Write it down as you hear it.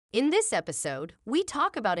In this episode, we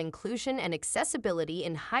talk about inclusion and accessibility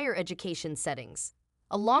in higher education settings.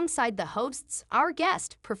 Alongside the hosts, our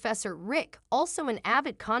guest, Professor Rick, also an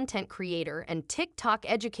avid content creator and TikTok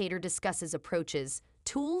educator, discusses approaches,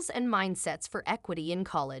 tools, and mindsets for equity in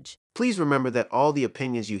college. Please remember that all the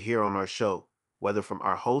opinions you hear on our show, whether from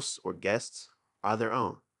our hosts or guests, are their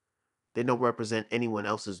own. They don't represent anyone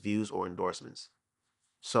else's views or endorsements.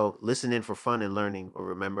 So listen in for fun and learning, but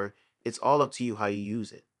remember, it's all up to you how you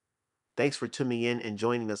use it. Thanks for tuning in and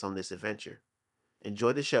joining us on this adventure.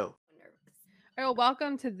 Enjoy the show. All right, well,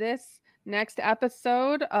 welcome to this next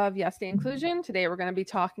episode of Yes to Inclusion. Today we're going to be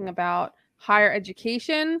talking about higher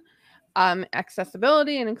education,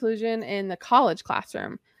 accessibility, and inclusion in the college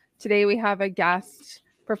classroom. Today we have a guest,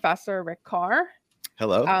 Professor Rick Carr.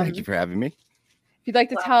 Hello, thank you for having me. If you'd like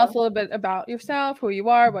to tell us a little bit about yourself, who you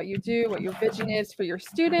are, what you do, what your vision is for your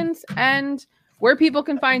students, and where people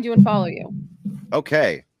can find you and follow you.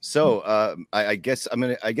 Okay, so I guess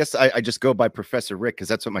I just go by Professor Rick because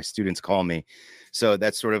that's what my students call me. So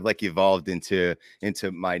that's sort of like evolved into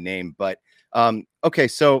my name. But okay,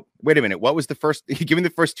 so wait a minute. What was the first? Give me the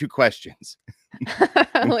first two questions.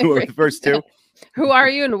 What were the first two? Who are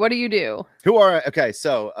you and what do you do? Okay,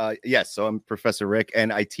 so yes, so I'm Professor Rick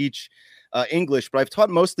and I teach English, but I've taught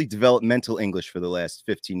mostly developmental English for the last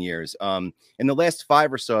 15 years. In the last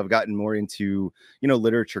 5 or so, I've gotten more into,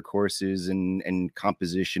 literature courses and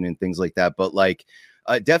composition and things like that. But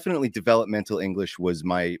definitely developmental English was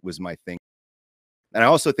my thing. And I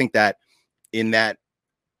also think that in that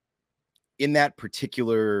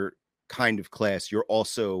particular kind of class, you're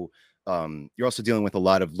also dealing with a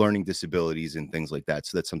lot of learning disabilities and things like that.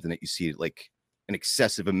 So that's something that you see like an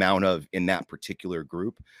excessive amount of in that particular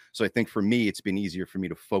group. So I think for me, it's been easier for me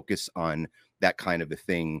to focus on that kind of a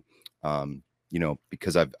thing,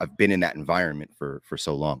 because I've been in that environment for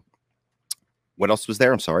so long. What else was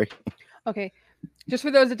there? I'm sorry. Okay. Just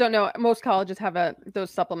for those that don't know, most colleges have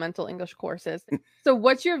those supplemental English courses. So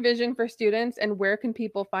what's your vision for students and where can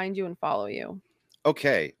people find you and follow you?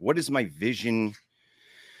 Okay. What is my vision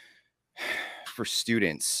for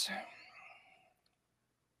students?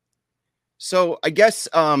 So I guess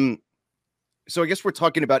we're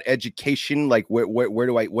talking about education. Like what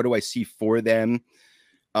do I see for them?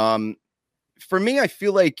 For me, I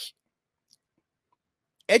feel like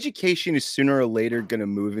education is sooner or later going to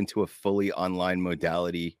move into a fully online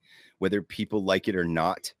modality, whether people like it or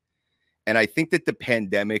not. And I think that the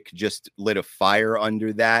pandemic just lit a fire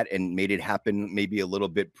under that and made it happen maybe a little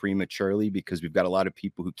bit prematurely because we've got a lot of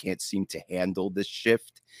people who can't seem to handle this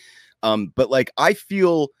shift. But I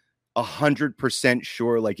feel 100%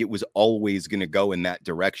 sure like it was always going to go in that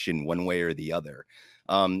direction one way or the other.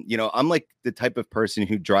 I'm like the type of person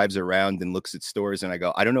who drives around and looks at stores and I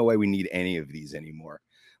go, I don't know why we need any of these anymore.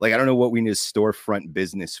 Like, I don't know what we need a storefront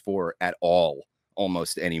business for at all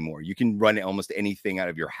almost anymore. You can run almost anything out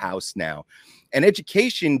of your house now. And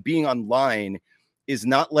education being online is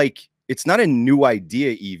not like, it's not a new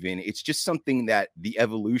idea even. It's just something that the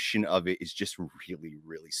evolution of it is just really,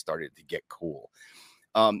 really started to get cool.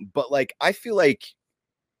 But I feel like,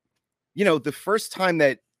 the first time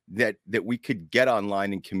that we could get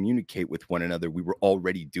online and communicate with one another, we were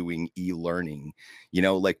already doing e-learning,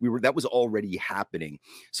 that was already happening.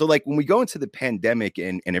 So when we go into the pandemic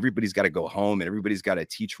and everybody's got to go home and everybody's got to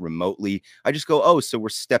teach remotely, I just go, oh, so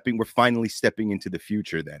we're finally stepping into the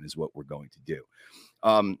future then is what we're going to do.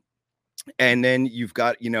 And then you've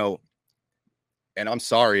got, and I'm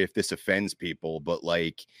sorry if this offends people, but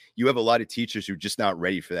you have a lot of teachers who are just not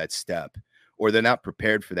ready for that step or they're not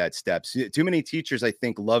prepared for that step. So, too many teachers, I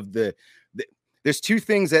think, love there's two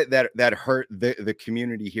things that hurt the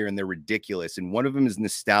community here and they're ridiculous. And one of them is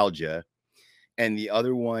nostalgia. And the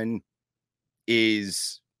other one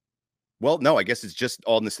is, well, no, I guess it's just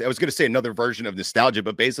all nostalgia. I was going to say another version of nostalgia,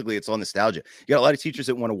 but basically it's all nostalgia. You got a lot of teachers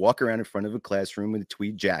that want to walk around in front of a classroom with a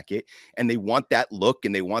tweed jacket and they want that look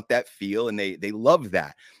and they want that feel and they love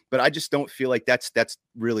that. But I just don't feel like that's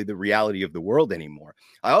really the reality of the world anymore.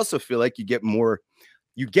 I also feel like you get more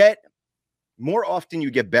often,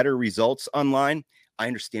 you get better results online. I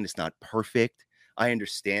understand it's not perfect. I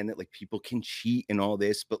understand that people can cheat and all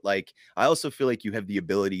this, but I also feel like you have the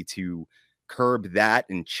ability to curb that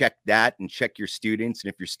and check your students.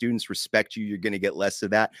 And if your students respect you, you're going to get less of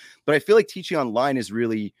that. But I feel like teaching online is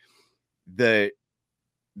really the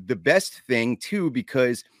best thing too,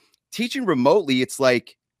 because teaching remotely, it's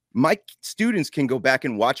like my students can go back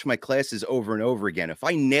and watch my classes over and over again. If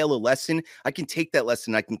I nail a lesson, I can take that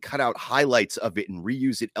lesson, I can cut out highlights of it and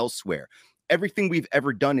reuse it elsewhere. Everything we've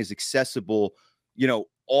ever done is accessible,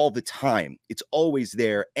 all the time. It's always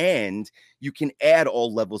there. And you can add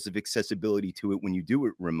all levels of accessibility to it when you do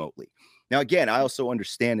it remotely. Now, again, I also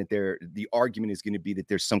understand that the argument is going to be that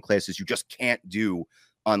there's some classes you just can't do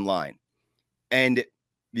online. And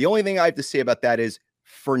the only thing I have to say about that is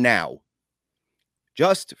for now,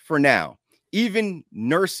 just for now, even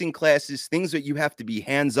nursing classes, things that you have to be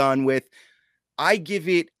hands-on with, I give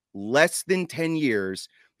it less than 10 years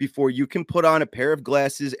before you can put on a pair of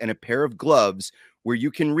glasses and a pair of gloves where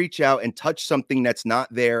you can reach out and touch something that's not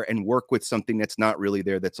there and work with something that's not really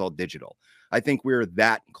there, that's all digital. I think we're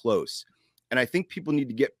that close. And I think people need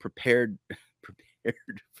to get prepared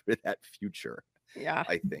for that future. Yeah,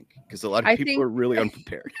 I think, because a lot of people are really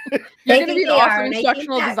unprepared. You're going to be an awesome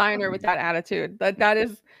instructional designer with that attitude. That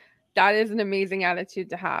is an amazing attitude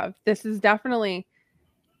to have. This is definitely,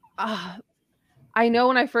 I know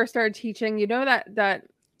when I first started teaching, you know, that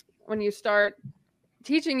when you start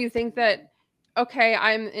teaching, you think that, okay,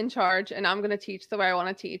 I'm in charge and I'm going to teach the way I want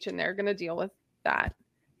to teach and they're going to deal with that.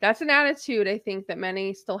 That's an attitude I think that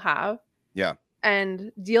many still have. Yeah.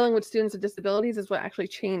 And dealing with students with disabilities is what actually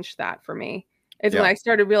changed that for me. Is when I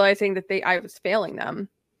started realizing that I was failing them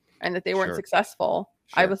and that they weren't successful.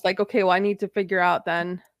 I was like, okay, well, I need to figure out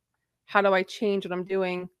then how do I change what I'm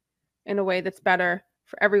doing in a way that's better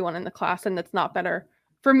for everyone in the class and that's not better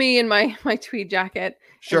for me in my tweed jacket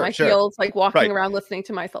and my heels, like walking around listening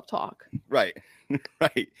to myself talk. Right.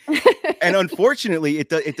 Right. And unfortunately, it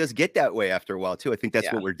does get that way after a while too. I think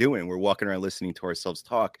that's what we're doing. We're walking around listening to ourselves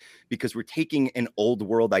talk because we're taking an old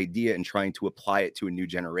world idea and trying to apply it to a new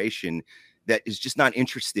generation that is just not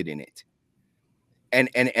interested in it. And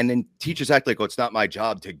then teachers act like, oh, it's not my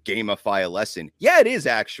job to gamify a lesson. Yeah, it is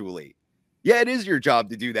actually. Yeah, it is your job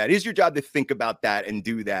to do that. It is your job to think about that and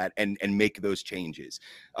do that and make those changes.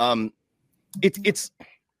 It's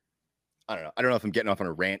I don't know if I'm getting off on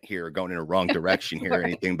a rant here or going in a wrong direction here or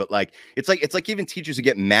anything, but it's like even teachers who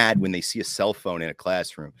get mad when they see a cell phone in a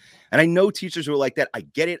classroom. And I know teachers who are like that. I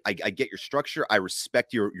get it. I get your structure. I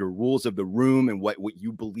respect your rules of the room and what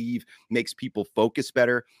you believe makes people focus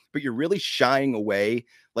better, but you're really shying away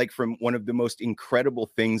from one of the most incredible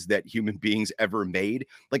things that human beings ever made.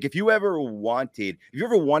 Like if you ever wanted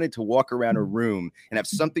to walk around a room and have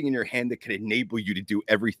something in your hand that could enable you to do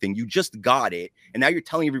everything, you just got it. And now you're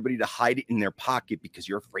telling everybody to hide it in their pocket because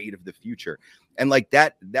you're afraid of the future. And I'm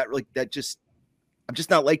just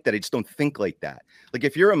not like that. I just don't think like that. Like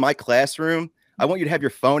if you're in my classroom, I want you to have your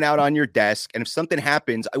phone out on your desk. And if something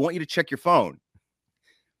happens, I want you to check your phone.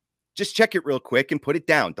 Just check it real quick and put it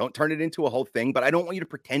down. Don't turn it into a whole thing, but I don't want you to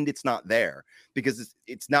pretend it's not there because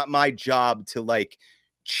it's not my job to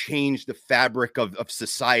change the fabric of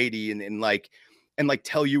society and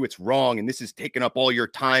tell you it's wrong. And this is taking up all your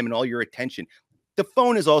time and all your attention. The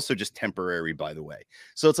phone is also just temporary, by the way.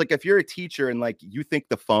 So it's like if you're a teacher and you think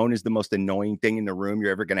the phone is the most annoying thing in the room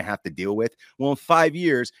you're ever going to have to deal with, well, in 5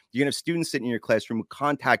 years, you're going to have students sitting in your classroom with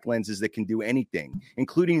contact lenses that can do anything,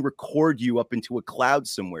 including record you up into a cloud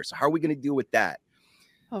somewhere. So how are we going to deal with that?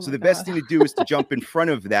 So the best thing to do is to jump in front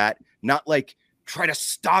of that, not try to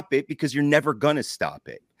stop it because you're never going to stop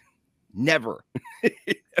it. Never.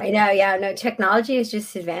 I know. Yeah. No, technology is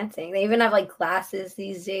just advancing. They even have glasses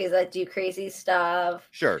these days that do crazy stuff.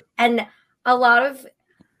 Sure. And a lot of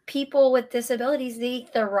people with disabilities, they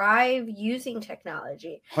thrive using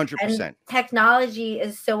technology. 100%. And technology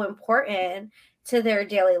is so important to their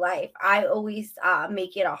daily life. I always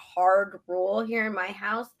make it a hard rule here in my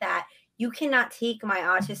house that you cannot take my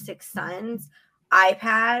autistic son's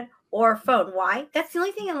iPad or phone. Why? That's the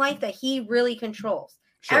only thing in life that he really controls.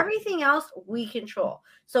 Sure. Everything else we control.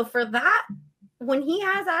 So for that, when he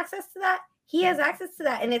has access to that, he has access to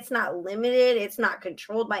that, and it's not limited. It's not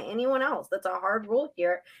controlled by anyone else. That's a hard rule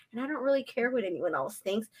here. And I don't really care what anyone else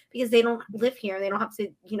thinks because they don't live here. They don't have to,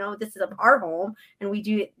 this is our home and we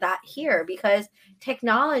do that here because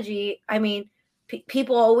technology,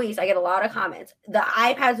 people always, I get a lot of comments. The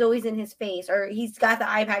iPad's always in his face, or he's got the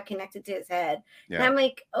iPad connected to his head. Yeah. And I'm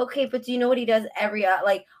like, okay, but do you know what he does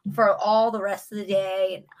for all the rest of the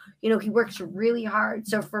day? And, he works really hard.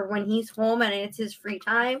 So for when he's home and it's his free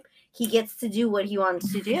time, he gets to do what he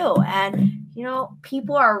wants to do. And,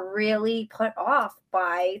 people are really put off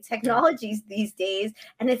by technologies these days.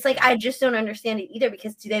 And it's I just don't understand it either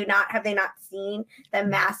because have they not seen the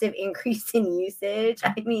massive increase in usage?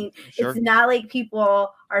 Sure. It's not like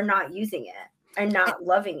people are not using it and not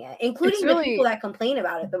loving it, including the people that complain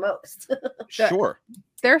about it the most. Sure.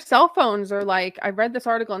 Their cell phones are I read this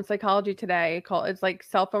article in Psychology Today it's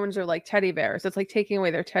cell phones are like teddy bears. It's taking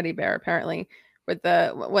away their teddy bear, apparently.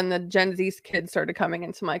 When the Gen Z kids started coming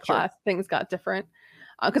into my class, things got different.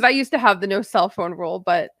 Because I used to have the no cell phone rule,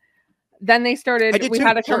 but then they started, did we too,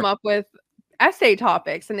 had to sure. come up with essay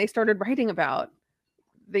topics, and they started writing about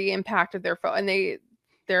the impact of their phone, and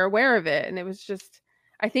they're aware of it. And it was just,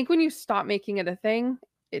 I think when you stop making it a thing,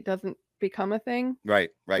 it doesn't become a thing.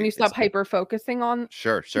 Right. When you stop hyper focusing on,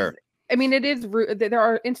 Sure. I mean, it is rude. There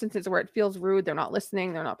are instances where it feels rude. They're not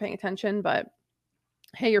listening. They're not paying attention. But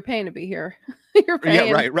hey, you're paying to be here. You're paying.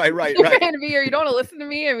 Yeah, right. You're paying to be here. You don't want to listen to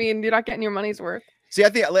me. I mean, you're not getting your money's worth. See, I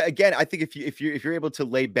think again, I think if you're able to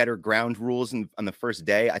lay better ground rules on the first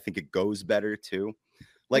day, I think it goes better too.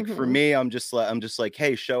 Like for me, I'm just like,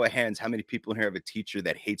 hey, show of hands, how many people in here have a teacher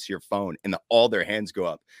that hates your phone? And all their hands go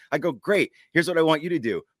up. I go, great. Here's what I want you to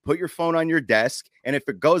do. Put your phone on your desk. And if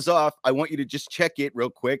it goes off, I want you to just check it real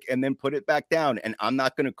quick and then put it back down. And I'm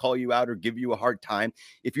not going to call you out or give you a hard time.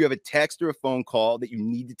 If you have a text or a phone call that you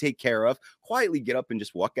need to take care of, quietly get up and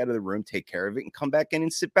just walk out of the room, take care of it, and come back in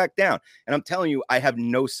and sit back down. And I'm telling you, I have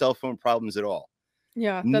no cell phone problems at all.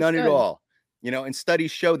 Yeah. None at all. You know, and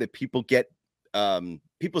studies show that people get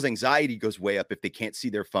people's anxiety goes way up if they can't see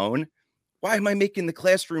their phone. Why am I making the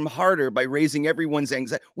classroom harder by raising everyone's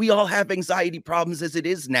anxiety? We all have anxiety problems as it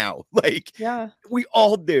is now. Like, yeah, we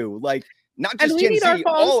all do. Like, not just and Gen Z,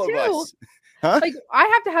 all of us. Huh? Like, I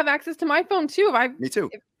have to have access to my phone too. Me too.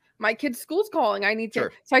 If my kid's school's calling, I need to.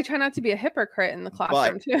 Sure. So I try not to be a hypocrite in the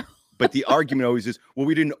classroom too. But the argument always is, well,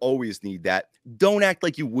 we didn't always need that. Don't act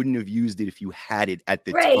like you wouldn't have used it if you had it at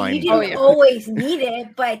the time. You didn't always need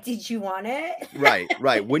it, but did you want it?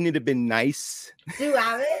 Right. Wouldn't it have been nice to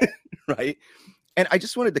have it? Right. And I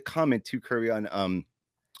just wanted to comment too, Curry, on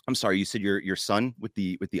I'm sorry, you said your son with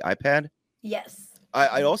the iPad? Yes.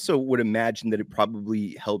 I also would imagine that it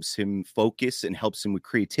probably helps him focus and helps him with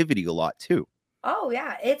creativity a lot too. Oh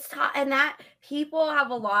yeah, it's taught, and that people have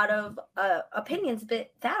a lot of opinions,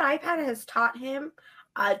 but that iPad has taught him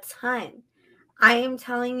a ton. I am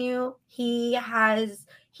telling you, he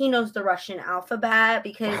knows the Russian alphabet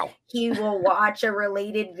because he will watch a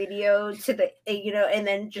related video to the, and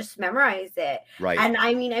then just memorize it. Right. And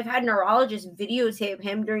I mean, I've had neurologists videotape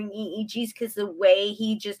him during EEGs because the way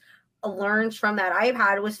he just learns from that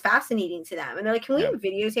iPad was fascinating to them. And they're like, can we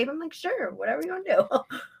videotape? I'm like, sure, whatever you want to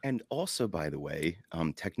do. And also, by the way,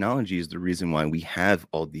 technology is the reason why we have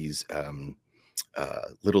all these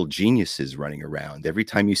little geniuses running around. Every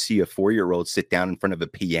time you see a 4-year-old sit down in front of a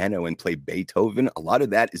piano and play Beethoven, a lot of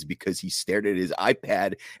that is because he stared at his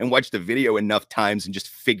iPad and watched a video enough times and just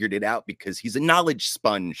figured it out because he's a knowledge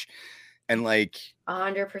sponge. And like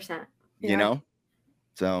 100%, you know,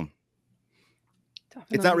 so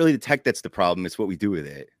it's not really the tech that's the problem. It's what we do with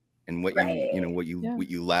it and what what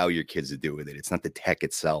you allow your kids to do with it. It's not the tech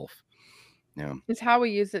itself. Yeah, it's how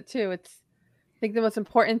we use it too. I think the most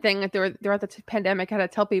important thing that throughout the pandemic had to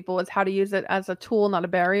tell people is how to use it as a tool, not a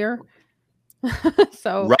barrier.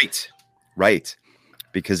 So right.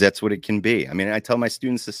 Because that's what it can be. I mean, I tell my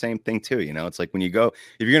students the same thing too. You know, it's like when if you're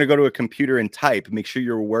going to go to a computer and type, make sure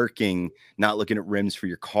you're working, not looking at rims for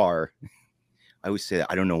your car. I always say that.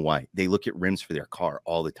 I don't know why they look at rims for their car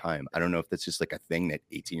all the time. I don't know if that's just like a thing that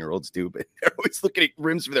 18-year-olds do, but they're always looking at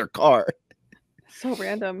rims for their car. So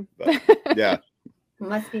random. But, yeah.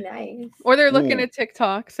 Must be nice. Or they're looking at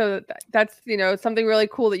TikTok. So that's, something really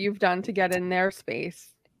cool that you've done to get in their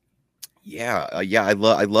space. Yeah. I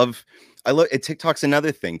love TikTok's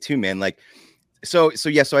another thing too, man. Like, so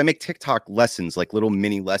I make TikTok lessons, like little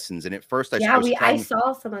mini lessons. And at first I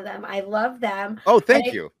saw some of them. I love them. Oh,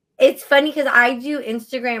 thank you. It's funny because I do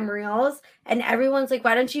Instagram reels and everyone's like,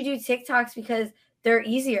 why don't you do TikToks? Because they're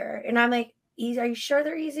easier. And I'm like, are you sure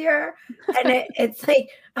they're easier? And it's like,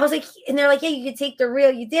 I was like, and they're like, yeah, you could take the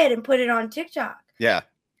reel you did and put it on TikTok. Yeah.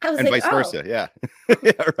 I was and like, vice versa. Yeah.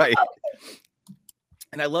 Yeah. Right. Oh.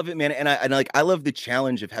 And I love it, man. And I love the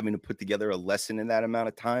challenge of having to put together a lesson in that amount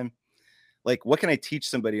of time. Like, what can I teach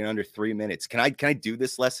somebody in under 3 minutes? Can I do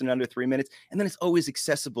this lesson in under 3 minutes? And then it's always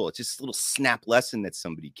accessible. It's just a little snap lesson that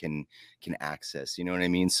somebody can access. You know what I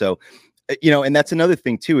mean? So, and that's another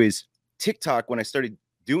thing too, is TikTok. When I started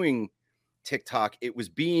doing TikTok,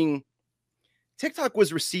 TikTok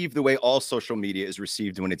was received the way all social media is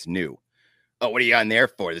received when it's new. Oh, what are you on there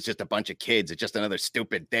for? It's just a bunch of kids. It's just another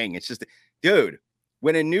stupid thing. It's just, dude,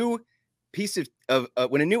 when a new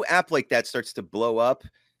when a new app like that starts to blow up,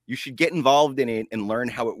 you should get involved in it and learn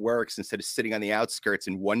how it works instead of sitting on the outskirts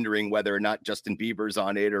and wondering whether or not Justin Bieber's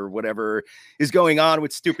on it or whatever is going on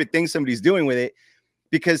with stupid things somebody's doing with it.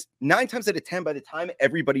 Because 9 times out of 10, by the time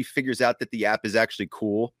everybody figures out that the app is actually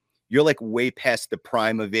cool, you're like way past the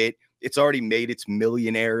prime of it. It's already made its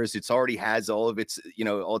millionaires. It's already has all of its,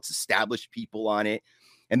 all its established people on it.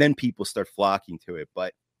 And then people start flocking to it.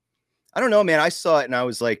 But I don't know, man. I saw it and I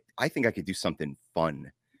was like, I think I could do something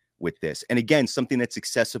fun with this. And again, something that's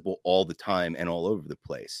accessible all the time and all over the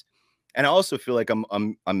place. And I also feel like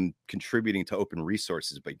I'm contributing to open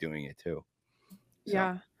resources by doing it too. So.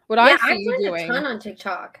 Yeah. What Yeah, I see I've you learned doing. a ton on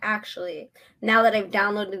TikTok, actually. Now that I've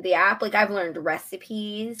downloaded the app, like I've learned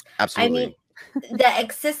recipes. Absolutely. I mean, the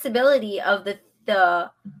accessibility of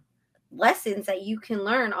the lessons that you can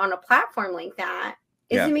learn on a platform like that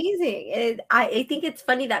is amazing. I think it's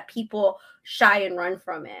funny that people shy and run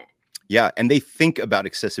from it. Yeah, and they think about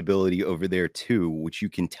accessibility over there too, which you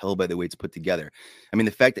can tell by the way it's put together. I mean,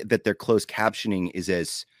 the fact that their closed captioning is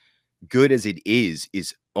as good as it is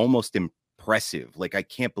almost impressive. Like, I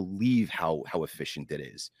can't believe how efficient it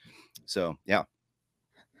is. So, yeah.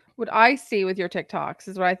 What I see with your TikToks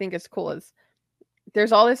is what I think is cool is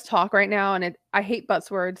there's all this talk right now, and I hate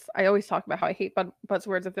buzzwords. I always talk about how I hate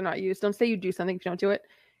buzzwords if they're not used. Don't say you do something if you don't do it.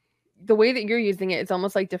 The way that you're using it, it's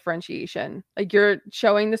almost like differentiation. Like you're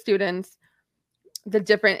showing the students the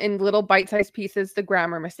different in little bite-sized pieces, the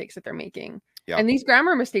grammar mistakes that they're making. Yeah. And these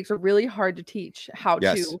grammar mistakes are really hard to teach how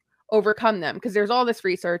to overcome them, because there's all this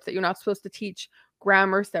research that you're not supposed to teach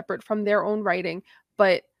grammar separate from their own writing.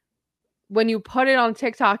 But when you put it on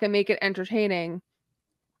TikTok and make it entertaining,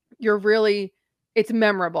 it's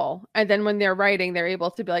memorable. And then when they're writing, they're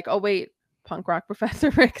able to be like, oh, wait, punk rock Professor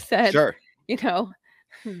Rick said,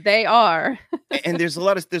 they are. And there's a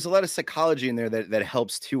lot of psychology in there that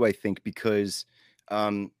helps too, I think, because I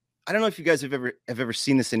don't know if you guys have ever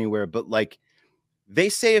seen this anywhere, but like they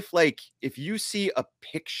say if you see a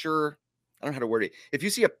picture, I don't know how to word it. If you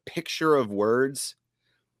see a picture of words,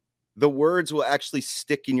 the words will actually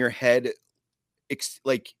stick in your head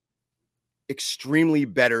extremely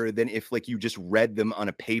better than if like you just read them on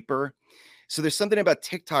a paper. So there's something about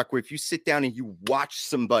TikTok where if you sit down and you watch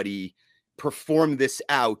somebody perform this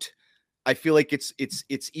out, I feel like it's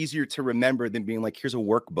easier to remember than being like, here's a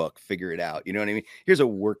workbook, figure it out. You know what I mean? Here's a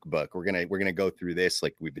workbook. We're gonna go through this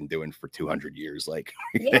like we've been doing for 200 years. Like,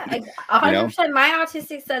 yeah, 100%. My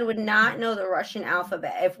autistic son would not know the Russian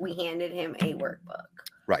alphabet if we handed him a workbook.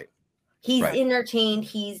 Right. He's entertained.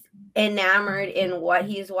 He's enamored in what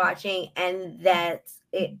he's watching, and that's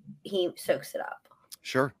it. He soaks it up.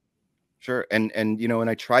 Sure. And and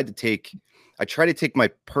I try to take my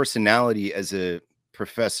personality as a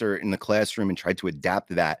professor in the classroom and tried to adapt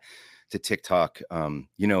that to TikTok,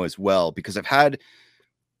 as well, because I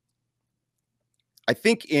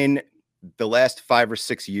think in the last 5 or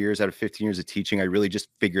 6 years out of 15 years of teaching, I really just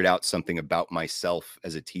figured out something about myself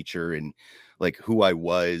as a teacher and like who I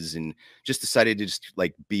was, and just decided to just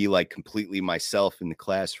like be like completely myself in the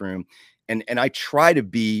classroom. And I try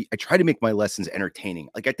to make my lessons entertaining.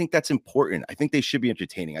 Like, I think that's important. I think they should be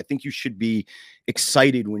entertaining. I think you should be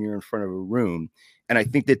excited when you're in front of a room. And I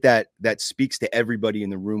think that speaks to everybody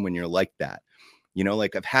in the room when you're like that.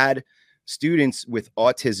 Like I've had students with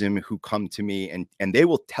autism who come to me and they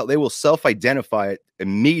will self-identify it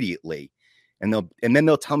immediately. And then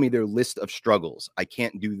they'll tell me their list of struggles. I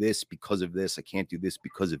can't do this because of this. I can't do this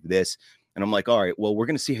because of this. And I'm like, all right, well, we're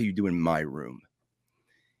going to see how you do in my room.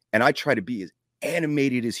 And I try to be as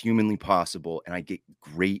animated as humanly possible. And I get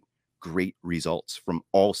great results from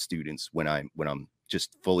all students when I'm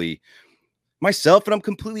just fully myself, and I'm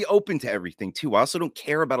completely open to everything too. I also don't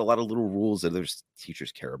care about a lot of little rules that other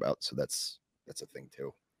teachers care about. So that's a thing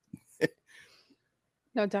too.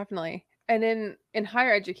 No, definitely. And in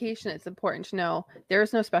higher education, it's important to know there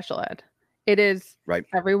is no special ed. It is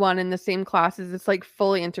everyone in the same classes. It's like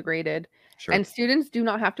fully integrated. Sure. And students do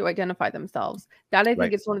not have to identify themselves. That I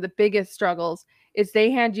think is one of the biggest struggles, is they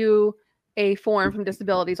hand you a form from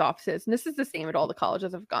disabilities offices. And this is the same at all the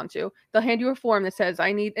colleges I've gone to. They'll hand you a form that says,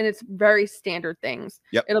 and it's very standard things.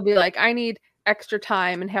 Yep. It'll be like, I need extra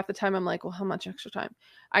time. And half the time I'm like, well, how much extra time?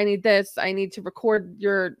 I need this. I need to record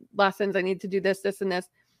your lessons. I need to do this, and this.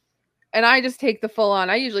 And I just take the full on.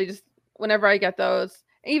 I usually just, whenever I get those,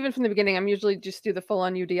 even from the beginning, I'm usually just do the full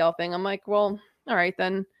on UDL thing. I'm like, well, all right,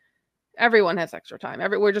 then everyone has extra time.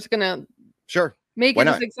 We're just going to make it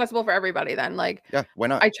as accessible for everybody then. Like, yeah, why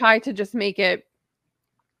not? I try to just make it.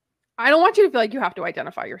 I don't want you to feel like you have to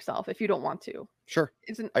identify yourself if you don't want to. Sure.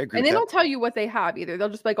 I agree. And they don't tell you what they have either. They'll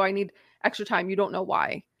just be like, oh, I need extra time. You don't know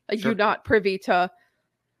why. Like, you're not privy to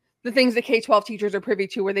the things that K-12 teachers are privy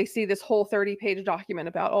to, where they see this whole 30-page document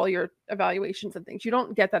about all your evaluations and things. You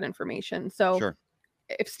don't get that information. So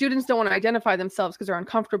if students don't want to identify themselves because they're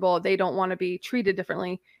uncomfortable, they don't want to be treated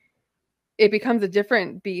differently, it becomes a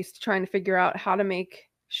different beast trying to figure out how to make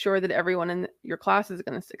sure that everyone in your class is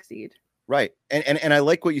going to succeed. Right. And I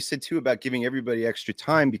like what you said too about giving everybody extra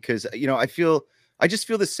time, because, I just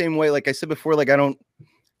feel the same way. Like I said before, like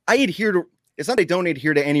I adhere to, It's not they don't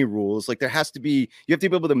adhere to any rules. Like, there has to be, you have to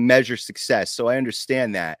be able to measure success. So I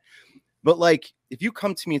understand that. But like, if you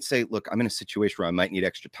come to me and say, look, I'm in a situation where I might need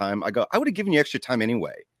extra time, I go, I would have given you extra time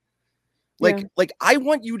anyway. Like, I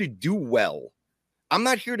want you to do well. I'm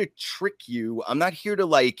not here to trick you. I'm not here to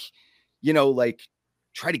like, like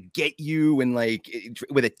try to get you and like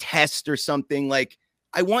with a test or something. Like,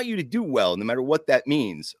 I want you to do well, no matter what that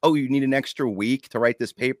means. Oh, you need an extra week to write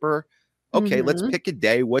this paper? Okay, let's pick a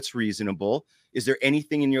day. What's reasonable? Is there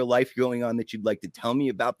anything in your life going on that you'd like to tell me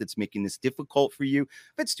about that's making this difficult for you?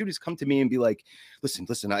 I've had students come to me and be like, listen,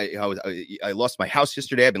 I lost my house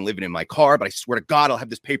yesterday. I've been living in my car, but I swear to God, I'll have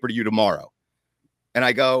this paper to you tomorrow. And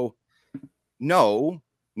I go, no.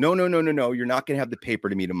 You're not going to have the paper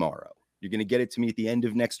to me tomorrow. You're going to get it to me at the end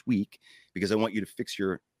of next week because I want you to fix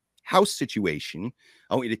your house situation.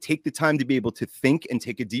 I want you to take the time to be able to think and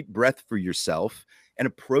take a deep breath for yourself and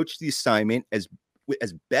approach the assignment as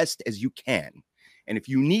best as you can. And if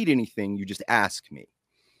you need anything, you just ask me,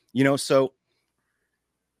 so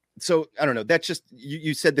I don't know. That's just,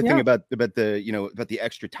 you said the thing about the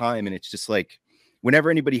extra time. And it's just like, whenever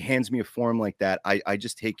anybody hands me a form like that, I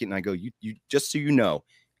just take it and I go, you just so you know,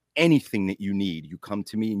 anything that you need, you come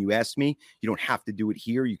to me and you ask me. You don't have to do it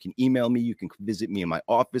here. You can email me. You can visit me in my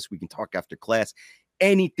office. We can talk after class.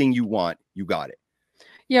 Anything you want, you got it.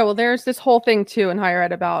 Yeah, well, there's this whole thing too in higher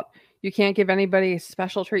ed about you can't give anybody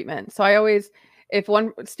special treatment. So I always, if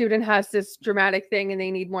one student has this dramatic thing and they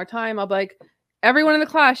need more time, I'll be like, everyone in the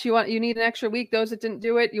class, you need an extra week. Those that didn't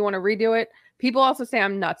do it, you want to redo it. People also say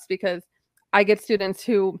I'm nuts because I get students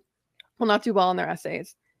who will not do well in their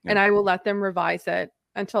essays, and I will let them revise it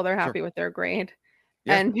until they're happy with their grade.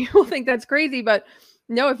 Yeah. And people think that's crazy, but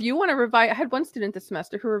no, if you want to revise, I had one student this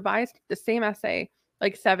semester who revised the same essay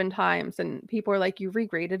like 7 times, and people were like, you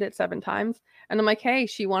regraded it 7 times. And I'm like, hey,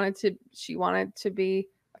 she wanted to be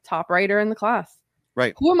a top writer in the class.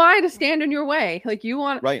 Right. Who am I to stand in your way? Like, you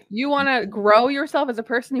want to grow yourself as a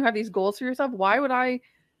person. You have these goals for yourself. Why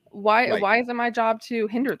is it my job to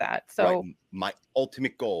hinder that? So my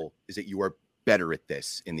ultimate goal is that you are better at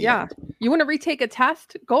this in the end. You want to retake a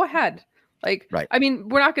test? Go ahead. Like, I mean,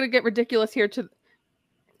 we're not going to get ridiculous here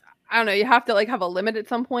I don't know. You have to like have a limit at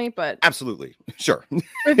some point, but absolutely. Sure.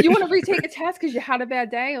 If you want to retake a test because you had a bad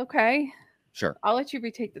day, okay. Sure. I'll let you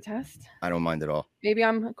retake the test. I don't mind at all. Maybe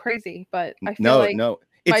I'm crazy, but I feel like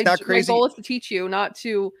it's not crazy. My goal is to teach you, not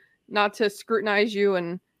to scrutinize you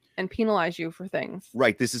and penalize you for things.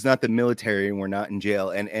 Right. This is not the military and we're not in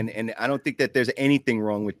jail. And I don't think that there's anything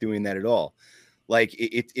wrong with doing that at all. Like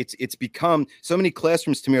it's become, so many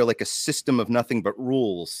classrooms to me are like a system of nothing but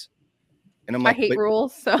rules. And I'm like, I hate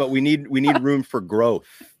rules. So. But we need room for growth.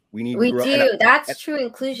 We do. That's true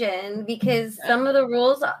inclusion, because some of the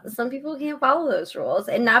rules, some people can't follow those rules,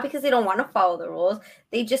 and not because they don't want to follow the rules,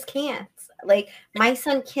 they just can't. Like, my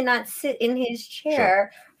son cannot sit in his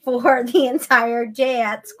chair for the entire day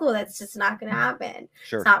at school. That's just not going to happen.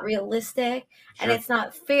 It's not realistic, and it's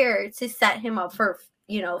not fair to set him up for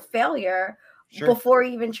failure before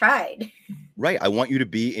he even tried. Right. I want you to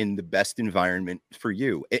be in the best environment for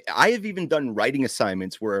you. I have even done writing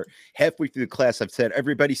assignments where halfway through the class, I've said,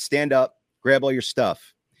 everybody stand up, grab all your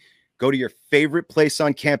stuff, go to your favorite place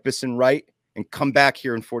on campus and write, and come back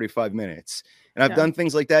here in 45 minutes. And I've done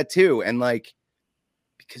things like that too. And like,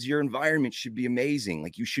 because your environment should be amazing.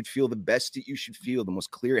 Like, you should feel the best that you should feel, the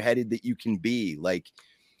most clear-headed that you can be. Like,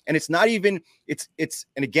 and it's not even,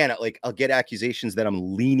 and again, like, I'll get accusations that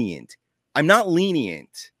I'm lenient. I'm not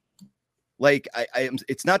lenient. Like, I am,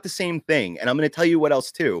 it's not the same thing. And I'm going to tell you what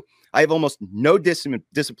else too. I have almost no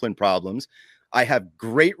discipline problems. I have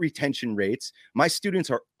great retention rates. My students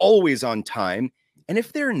are always on time. And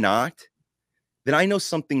if they're not, then I know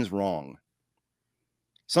something's wrong.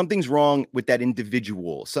 Something's wrong with that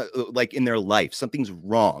individual. So, like, in their life, something's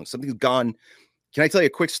wrong. Something's gone. Can I tell you a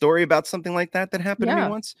quick story about something like that happened to me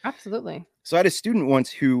once? Absolutely. So I had a student once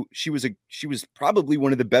who she was probably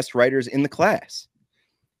one of the best writers in the class.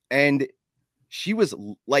 And she was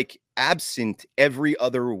like absent every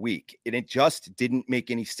other week. And it just didn't make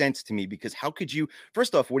any sense to me, because how could you,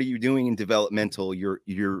 first off, what are you doing in developmental?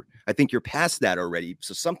 I think you're past that already.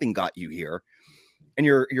 So something got you here, and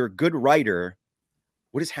you're a good writer.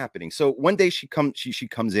 What is happening? So one day she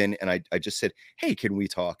comes in, and I just said, hey, can we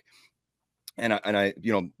talk? And I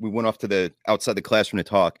we went off to the outside the classroom to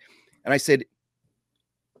talk. And I said,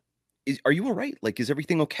 are you all right? Like, is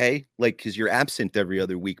everything okay? Like, because you're absent every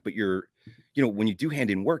other week, but you're, when you do hand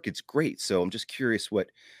in work, it's great. So I'm just curious what,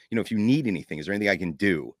 if you need anything, is there anything I can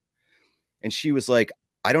do? And she was like,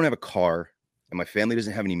 I don't have a car, and my family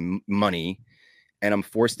doesn't have any money, and I'm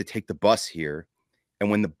forced to take the bus here. And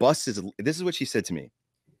when the bus this is what she said to me.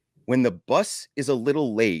 when the bus is a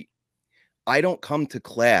little late, I don't come to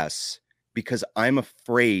class because I'm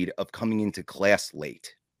afraid of coming into class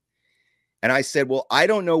late. And I said, well, I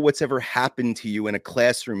don't know what's ever happened to you in a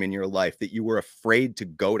classroom in your life that you were afraid to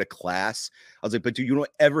go to class. I was like, but you don't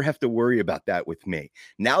ever have to worry about that with me.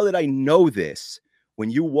 Now that I know this, when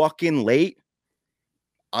you walk in late,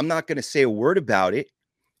 I'm not going to say a word about it.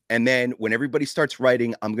 And then when everybody starts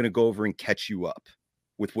writing, I'm going to go over and catch you up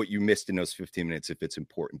with what you missed in those 15 minutes if it's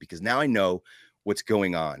important, because now I know what's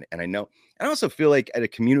going on. And I also feel like at a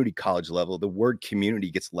community college level, the word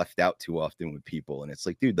community gets left out too often with people. And it's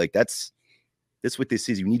like, dude, like that's what this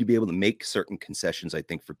is. You need to be able to make certain concessions, I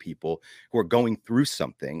think, for people who are going through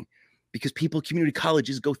something, because community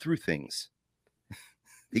colleges go through things.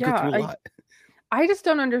 They go through a lot. I just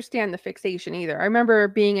don't understand the fixation either. I remember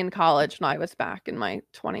being in college when I was back in my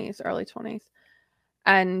 20s, early 20s.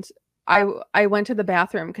 And I went to the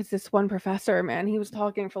bathroom because this one professor, man, he was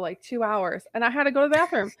talking for like 2 hours and I had to go to the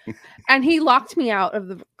bathroom and he locked me out of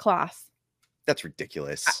the class. That's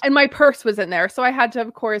ridiculous. And my purse was in there. So I had to,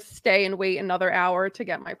 of course, stay and wait another hour to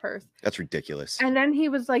get my purse. That's ridiculous. And then he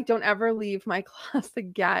was like, don't ever leave my class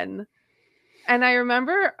again. And I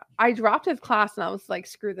remember I dropped his class and I was like,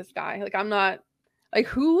 screw this guy. Like, I'm not, like,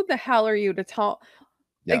 who the hell are you to tell?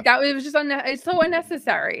 Yeah. Like, that, it was just, it's so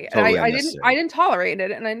unnecessary. Totally And unnecessary. I didn't tolerate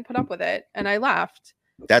it and I didn't put up with it. And I left.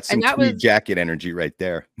 That's some that tweed was- jacket energy right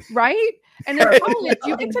there. Right? And in Right. college,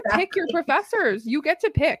 you get to pick your professors. You get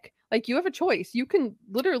to pick. Like, you have a choice. You can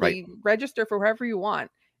literally register for whoever you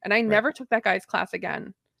want. And I never took that guy's class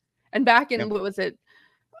again. And back in, what was it?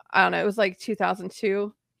 I don't know. It was like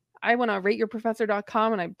 2002. I went on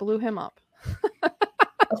rateyourprofessor.com and I blew him up.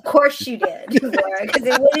 Of course you did, Laura, because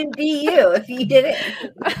it wouldn't be you if you didn't.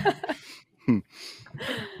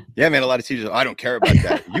 Yeah, man, a lot of teachers, I don't care about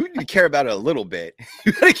that. You care about it a little bit.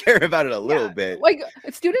 You gotta care about it a little bit. Like,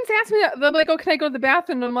 students ask me that, they're like, oh, can I go to the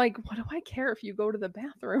bathroom? And I'm like, what do I care if you go to the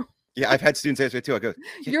bathroom? Yeah, I've had students ask me too. I go,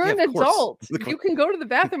 You're an adult. You can go to the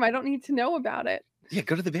bathroom. I don't need to know about it. Yeah,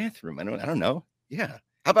 go to the bathroom. I don't know. Yeah.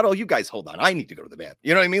 How about all you guys hold on? I need to go to the bathroom.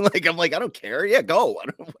 You know what I mean? Like, I'm like, I don't care. Yeah, go. I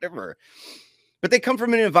don't know, whatever. But they come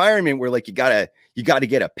from an environment where, like, you gotta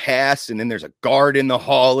get a pass, and then there's a guard in the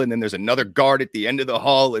hall, and then there's another guard at the end of the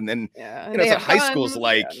hall, and then it's what high school's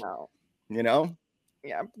like. You know?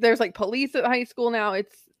 Yeah, there's like police at high school now.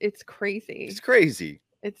 It's crazy. It's crazy.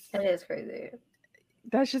 It is crazy.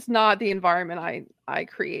 That's just not the environment I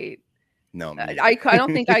create. No, I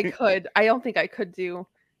don't think I could. I don't think I could do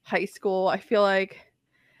high school. I feel like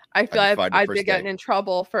I'd be getting in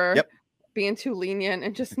trouble for being too lenient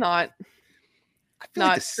and just not. I feel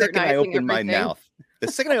like the second I open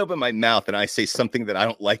my mouth, and I say something that I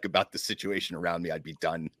don't like about the situation around me, I'd be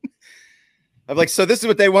done. I'm like, so this is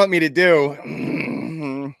what they want me to do.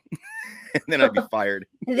 And then I'd be fired.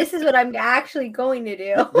 This is what I'm actually going to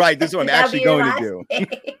do. Right. This is what I'm actually going to do.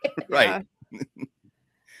 Right.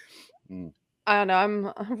 I don't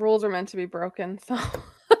know. Rules are meant to be broken. So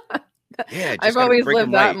yeah, I've always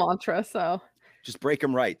lived that mantra. So just break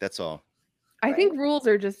them right. That's all. I think rules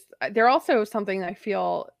are they're also something I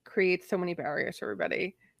feel creates so many barriers for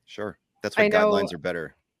everybody. Sure. That's why guidelines are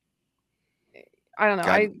better. I don't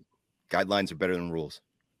know. Guidelines are better than rules.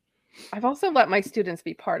 I've also let my students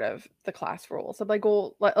be part of the class rules. I'm like,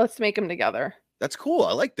 well, let's make them together. That's cool.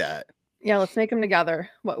 I like that. Yeah, let's make them together.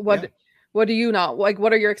 What do you not like?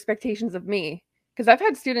 What are your expectations of me? Because I've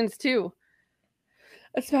had students too,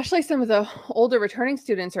 especially some of the older returning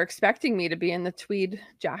students are expecting me to be in the tweed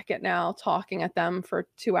jacket now, talking at them for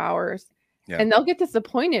 2 hours. Yeah. And they'll get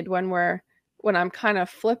disappointed when I'm kind of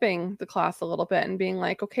flipping the class a little bit and being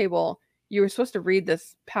like, okay, well, you were supposed to read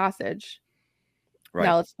this passage. Right.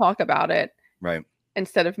 Now let's talk about it. Right.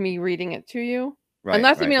 Instead of me reading it to you. Right.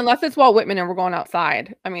 Unless it's Walt Whitman and we're going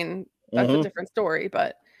outside. I mean, that's a different story,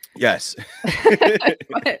 but. Yes.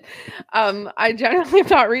 But, I generally am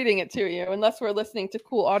not reading it to you unless we're listening to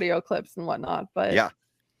cool audio clips and whatnot. But yeah.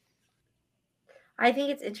 I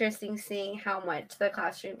think it's interesting seeing how much the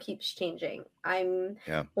classroom keeps changing. When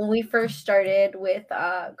we first started with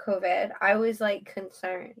COVID, I was like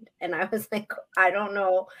concerned and I was like, I don't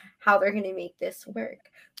know how they're going to make this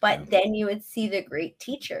work. But then you would see the great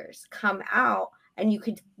teachers come out and you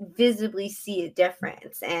could visibly see a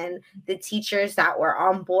difference. And the teachers that were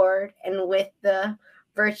on board and with the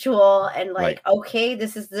virtual and like, okay,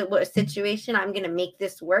 this is the situation. I'm going to make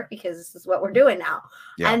this work because this is what we're doing now.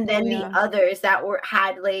 Yeah. And then the others that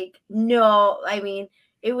had like, no, I mean,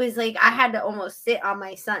 it was like I had to almost sit on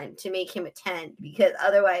my son to make him attend because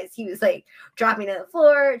otherwise he was like dropping to the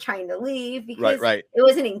floor, trying to leave because it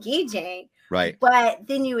wasn't engaging. Right. But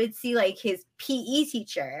then you would see like his PE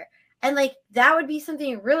teacher And like that would be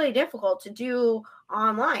something really difficult to do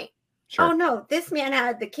online. Sure. Oh no, this man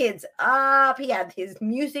had the kids up. He had his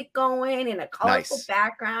music going in a colorful Nice.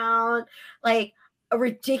 background, like a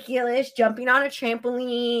ridiculous jumping on a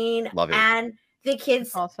trampoline. Love it. And the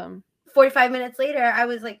kids, Awesome. 45 minutes later, I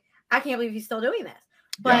was like, I can't believe he's still doing this.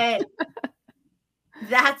 But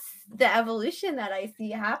that's the evolution that I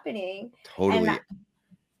see happening. Totally. And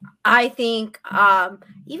I think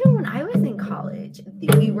even when I was in college,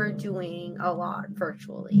 we were doing a lot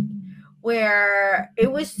virtually, where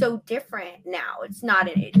it was so different. Now it's not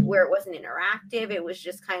where it wasn't interactive. It was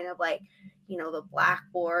just kind of like, you know, the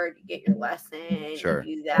blackboard, you get your lesson, Sure.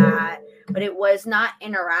 you do that, but it was not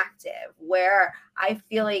interactive, where I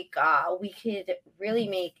feel like we could really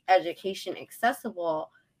make education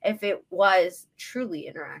accessible if it was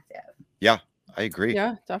truly interactive. Yeah, I agree.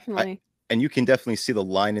 Yeah, definitely. And you can definitely see the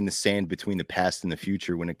line in the sand between the past and the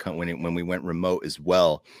future when we went remote as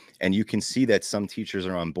well. And you can see that some teachers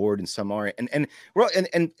are on board and some aren't.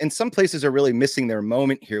 And some places are really missing their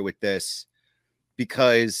moment here with this,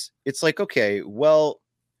 because it's like, okay, well,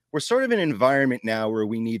 we're sort of in an environment now where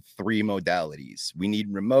we need 3 modalities. We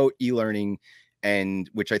need remote, e-learning, and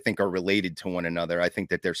which I think are related to one another. I think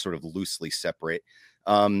that they're sort of loosely separate,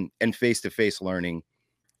 and face-to-face learning.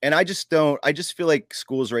 And I just feel like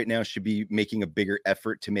schools right now should be making a bigger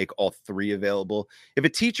effort to make all 3 available. If a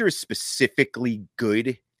teacher is specifically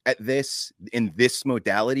good at this in this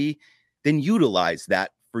modality, then utilize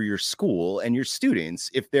that for your school and your students.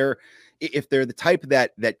 If they're the type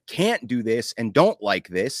that can't do this and don't like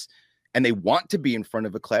this and they want to be in front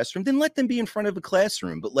of a classroom, then let them be in front of a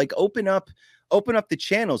classroom. But like open up the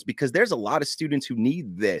channels, because there's a lot of students who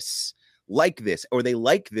need this like this, or they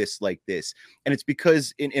like this like this. And it's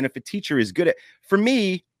because and if a teacher is good at, for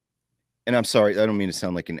me, and I'm sorry, I don't mean to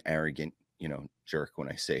sound like an arrogant, jerk when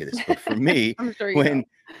I say this, but for me, I'm sure when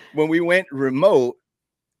we went remote,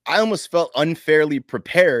 I almost felt unfairly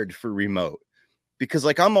prepared for remote, because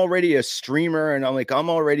like I'm already a streamer and I'm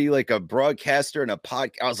already like a broadcaster and a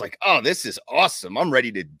podcast. I was like, oh, this is awesome. I'm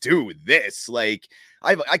ready to do this. Like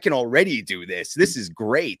I can already do this. This is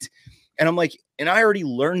great. And I'm like, and I already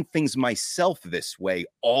learned things myself this way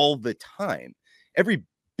all the time. Every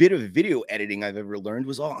bit of video editing I've ever learned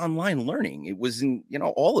was all online learning. It was in,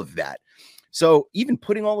 all of that. So even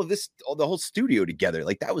putting all of this, the whole studio together,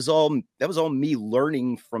 like that was all me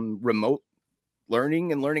learning from remote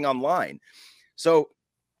learning and learning online. So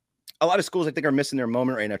a lot of schools, I think, are missing their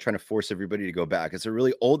moment right now, trying to force everybody to go back. It's a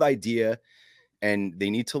really old idea, and they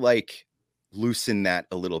need to like loosen that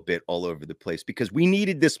a little bit all over the place, because we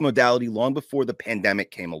needed this modality long before the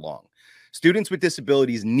pandemic came along. Students with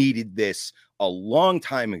disabilities needed this a long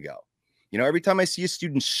time ago. Every time I see a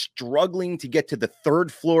student struggling to get to the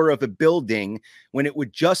 3rd floor of a building, when it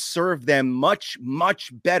would just serve them much,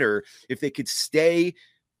 much better if they could stay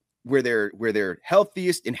where they're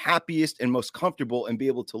healthiest and happiest and most comfortable and be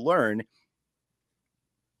able to learn,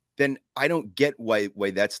 then I don't get why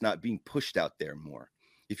that's not being pushed out there more.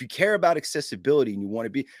 If you care about accessibility and you want to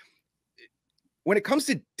be, when it comes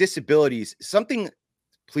to disabilities, something,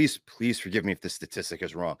 please forgive me if the statistic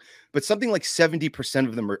is wrong, but something like 70%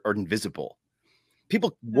 of them are invisible.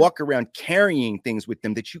 People walk around carrying things with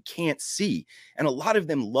them that you can't see. And a lot of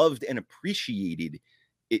them loved and appreciated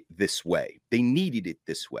it this way. They needed it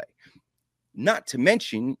this way. Not to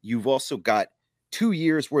mention, you've also got 2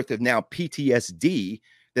 years worth of now PTSD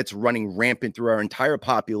that's running rampant through our entire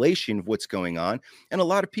population of what's going on. And a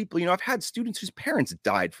lot of people, I've had students whose parents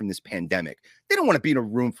died from this pandemic. They don't want to be in a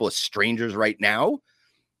room full of strangers right now.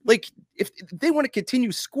 Like if they want to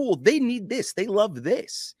continue school, they need this. They love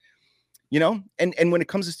this, and when it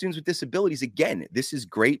comes to students with disabilities, again, this is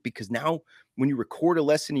great, because now when you record a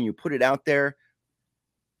lesson and you put it out there,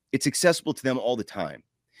 it's accessible to them all the time.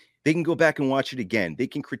 They can go back and watch it again. They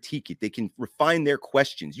can critique it. They can refine their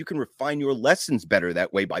questions. You can refine your lessons better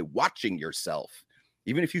that way by watching yourself,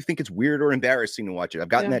 even if you think it's weird or embarrassing to watch it. I've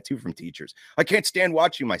gotten that too from teachers. I can't stand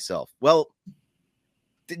watching myself. Well,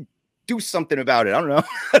 do something about it. I don't know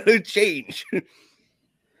how to change.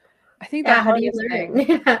 I think how do you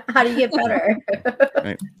learn? How do you get better?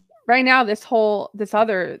 Right now, this other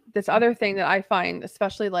thing that I find,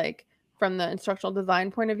 especially like from the instructional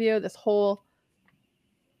design point of view, this whole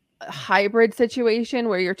hybrid situation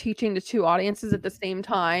where you're teaching to 2 audiences at the same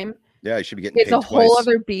time. Yeah, I should be getting paid twice. Whole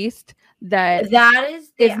other beast that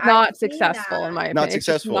is not successful in my opinion. Not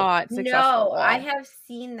successful. Not successful. No, I have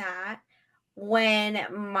seen that when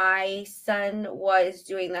my son was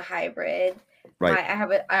doing the hybrid.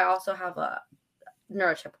 Right. I also have a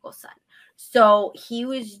neurotypical son. So he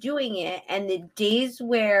was doing it, and the days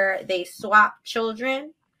where they swapped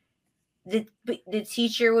children, the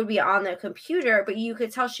teacher would be on the computer, but you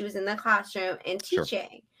could tell she was in the classroom and Sure.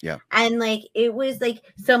 teaching. Yeah. And like it was like,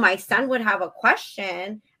 so my son would have a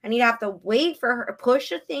question and he'd have to wait for her,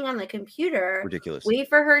 push a thing on the computer, Ridiculous. wait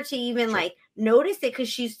for her to even Sure. like notice it because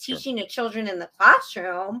she's teaching the children in the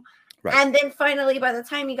classroom. Right. And then finally, by the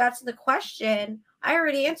time he got to the question, I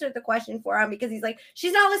already answered the question for him because he's like,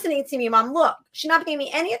 she's not listening to me, Mom. Look, she's not paying me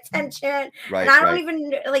any attention. Right. And I don't Right.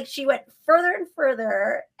 even like, she went further and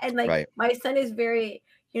further. And like, Right. my son is very,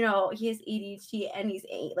 you know, he has ADHD and he's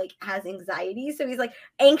like has anxiety. So he's like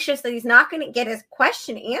anxious that he's not going to get his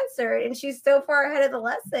question answered. And she's so far ahead of the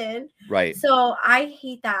lesson. Right. So I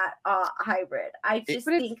hate that hybrid. I just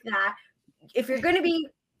But think that if you're going to be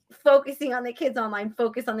focusing on the kids online,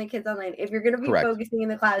 focus on the kids online. If you're going to be Correct. focusing in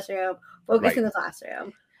the classroom, focus Right. in the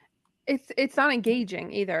classroom. It's not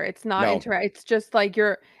engaging either. It's not No. it's just like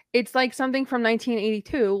it's like something from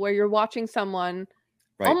 1982 where you're watching someone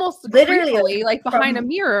Right. almost Literally, creepily, like behind a from-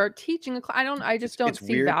 mirror teaching a class. I just don't It's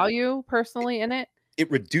see weird. value personally in it.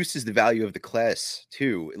 It reduces the value of the class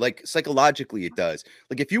too. Like psychologically, it does.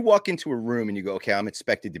 Like if you walk into a room and you go, okay, I'm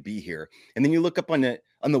expected to be here. And then you look up on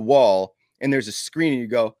the wall and there's a screen and you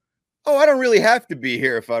go, oh, I don't really have to be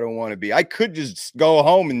here if I don't want to be. I could just go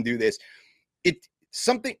home and do this.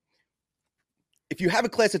 If you have a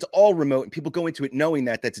class that's all remote and people go into it knowing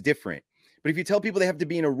that, that's different. But if you tell people they have to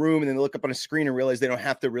be in a room and then they look up on a screen and realize they don't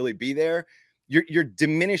have to really be there, you're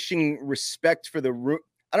diminishing respect for the room.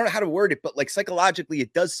 I don't know how to word it, but like psychologically,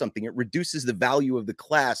 it does something. It reduces the value of the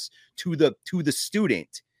class to the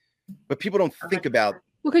student. But people don't think about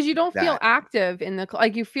Because you don't feel that. active in the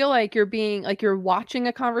like you feel like you're being like you're watching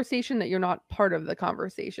a conversation that you're not part of the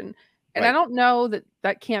conversation. And I Right. don't know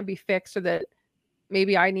that can't be fixed or that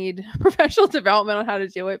maybe I need professional development on how to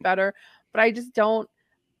do it better, but I just don't.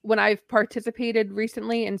 When I've participated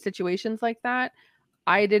recently in situations like that,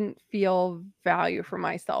 I didn't feel value for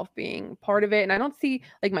myself being part of it. And I don't see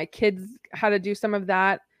like my kids how to do some of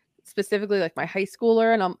that, specifically like my high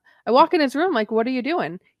schooler. And I walk in his room, like, what are you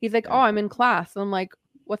doing? He's like, Yeah. oh, I'm in class. And I'm like,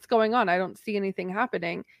 what's going on? I don't see anything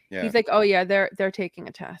happening. Yeah. He's like, oh yeah, they're taking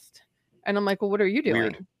a test. And I'm like, well, what are you doing?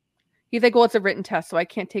 Weird. He's like, well, it's a written test, so I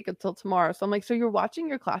can't take it till tomorrow. So I'm like, so you're watching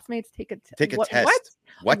your classmates take a test? Take a What? test.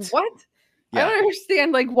 What? What? I Yeah. don't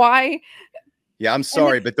understand. Like, why? Yeah, I'm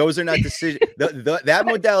sorry, but those are not decisions. That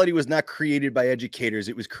modality was not created by educators.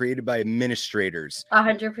 It was created by administrators.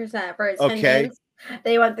 100% for attendance. Okay.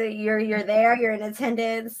 They want you're there, you're in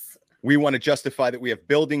attendance. We want to justify that we have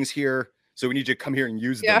buildings here, so we need you to come here and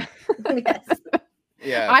use them. Yes.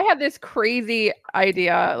 Yeah. I had this crazy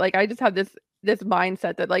idea. Like, I just had this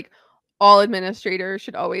mindset that like all administrators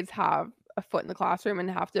should always have a foot in the classroom and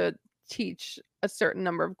have to teach a certain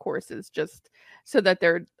number of courses just so that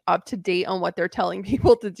they're up to date on what they're telling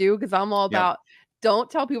people to do. Because I'm all Yeah. about don't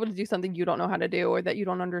tell people to do something you don't know how to do or that you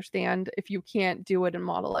don't understand if you can't do it and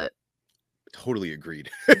model it. Totally agreed.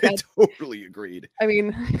 That's- Totally agreed. I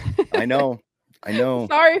mean, I know.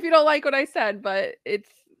 sorry if you don't like what I said, but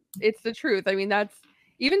it's the truth. I mean, that's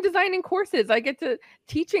even designing courses. I get to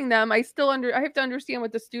teaching them. I have to understand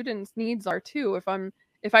what the students' needs are too.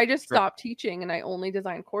 If I just Sure. stop teaching and I only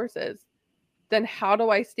design courses, then how do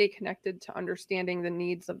I stay connected to understanding the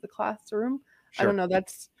needs of the classroom? I don't know.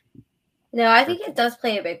 No, I think it does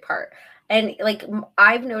play a big part. And like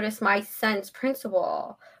I've noticed my son's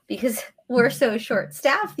principal, because we're so short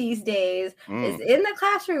staffed these days, is in the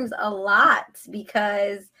classrooms a lot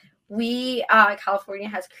because California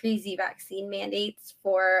has crazy vaccine mandates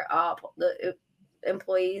for the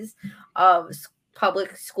employees of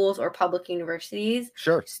public schools or public universities.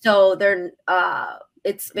 Sure. So they're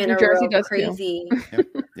it's been New a Jersey real does too. crazy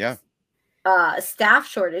Yeah. staff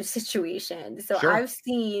shortage situation. So Sure. I've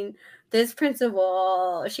seen this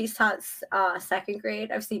principal, she's taught second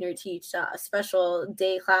grade. I've seen her teach special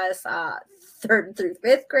day class third through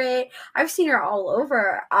fifth grade. I've seen her all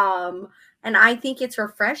over. And I think it's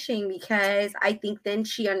refreshing because I think then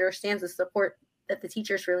she understands the support that the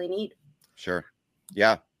teachers really need. Sure.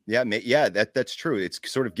 Yeah. That's true. It's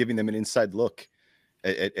sort of giving them an inside look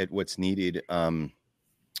at what's needed.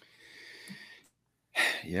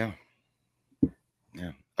 Yeah.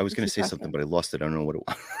 I was going to say something, but I lost it. I don't know what it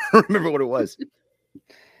was. I don't remember what it was.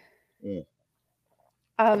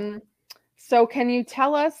 So can you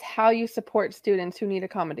tell us how you support students who need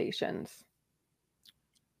accommodations?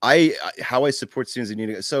 How I support students that need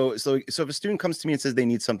it. So if a student comes to me and says they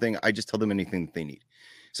need something, I just tell them anything that they need.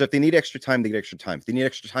 So if they need extra time, they get extra time. If they need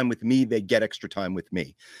extra time with me, they get extra time with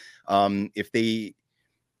me. I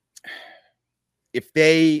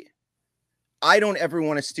don't ever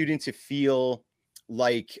want a student to feel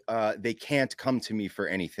like they can't come to me for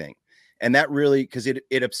anything. And that really, because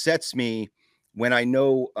it upsets me when I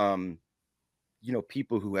know, you know,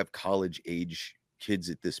 people who have college age kids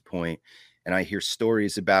at this point, and I hear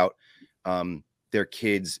stories about their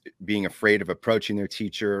kids being afraid of approaching their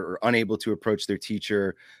teacher or unable to approach their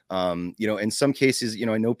teacher. You know, in some cases, you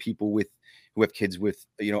know, I know people who have kids with,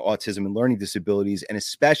 you know, autism and learning disabilities, and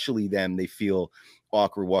especially them, they feel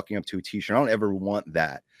awkward walking up to a teacher. I don't ever want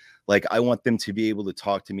that. Like, I want them to be able to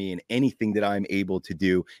talk to me in anything that I'm able to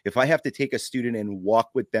do. If I have to take a student and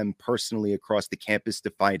walk with them personally across the campus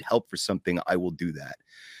to find help for something, I will do that.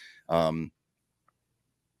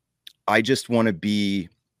 I just want to be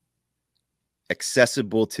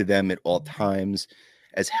accessible to them at all times,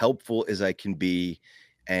 as helpful as I can be.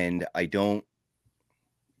 And I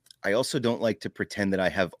also don't like to pretend that I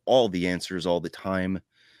have all the answers all the time,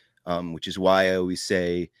 which is why I always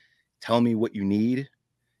say, tell me what you need.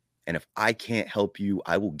 And if I can't help you,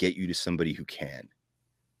 I will get you to somebody who can.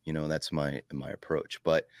 You know, that's my approach.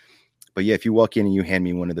 But yeah, if you walk in and you hand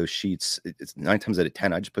me one of those sheets, it's 9 times out of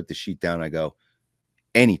 10, I just put the sheet down. I go,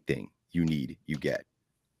 anything you need, you get.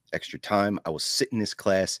 Extra time, I will sit in this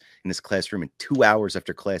classroom in 2 hours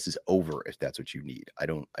after class is over if that's what you need. I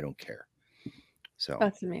don't care. So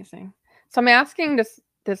that's amazing. So I'm asking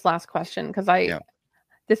this last question because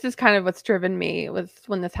this is kind of what's driven me with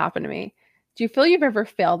when this happened to me. Do you feel you've ever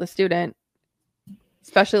failed a student,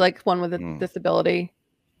 especially like one with a disability?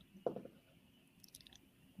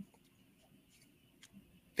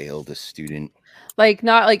 Failed a student? Like,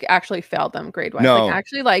 not like actually failed them grade-wise. No. Like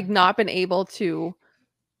actually like not been able to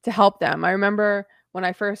help them. I remember when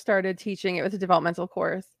I first started teaching, it was a developmental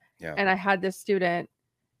course. Yeah. And I had this student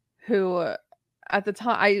who at the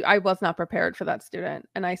time I was not prepared for that student.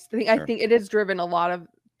 And I think it has driven a lot of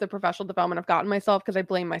the professional development I've gotten myself, because I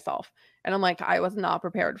blame myself. And I'm like, I was not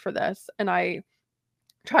prepared for this. And I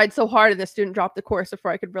tried so hard, and the student dropped the course before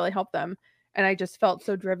I could really help them. And I just felt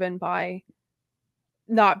so driven by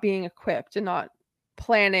not being equipped and not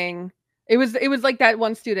planning. It was like that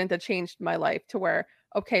one student that changed my life to where,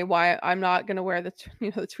 okay, why I'm not going to wear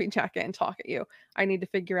the tweed jacket and talk at you. I need to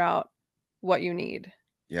figure out what you need.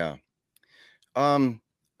 Yeah.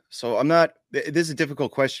 So this is a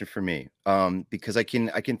difficult question for me. Because I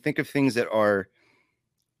can think of things that are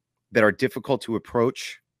difficult to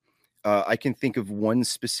approach. I can think of one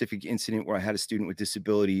specific incident where I had a student with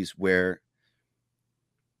disabilities where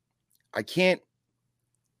I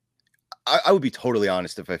would be totally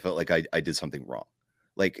honest if I felt like I did something wrong.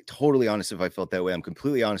 Like, totally honest if I felt that way. I'm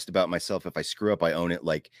completely honest about myself. If I screw up, I own it.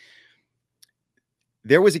 Like,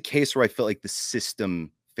 there was a case where I felt like the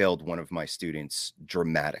system failed one of my students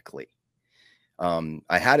dramatically.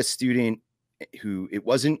 I had a student who it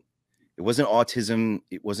wasn't autism.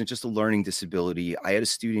 It wasn't just a learning disability. I had a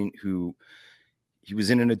student who he was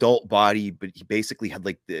in an adult body, but he basically had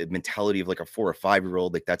like the mentality of like a 4 or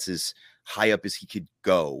 5-year-old. Like, that's as high up as he could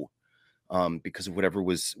go, because of whatever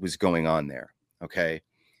was going on there. Okay.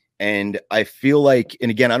 And I feel like,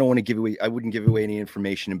 and again, I wouldn't give away any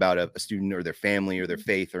information about a student or their family or their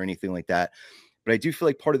faith or anything like that. But I do feel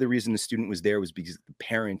like part of the reason the student was there was because the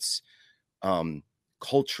parents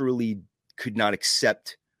culturally could not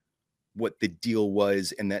accept what the deal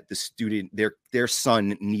was, and that the student, their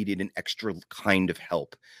son, needed an extra kind of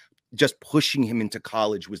help. Just pushing him into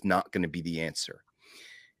college was not going to be the answer.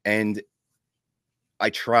 And I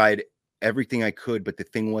tried everything I could, but the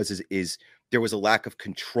thing was there was a lack of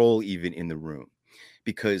control even in the room,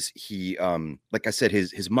 because he, like I said,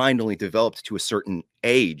 his mind only developed to a certain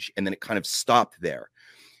age, and then it kind of stopped there.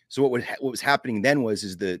 So what was happening then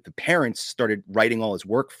was the parents started writing all his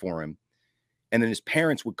work for him, and then his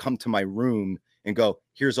parents would come to my room and go,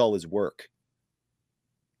 "Here's all his work."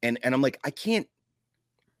 And I'm like, I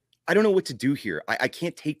don't know what to do here. I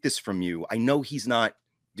can't take this from you. I know he's not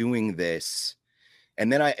doing this.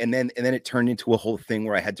 And then it turned into a whole thing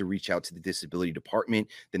where I had to reach out to the disability department.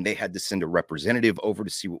 Then they had to send a representative over to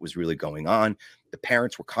see what was really going on. The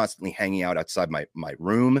parents were constantly hanging out outside my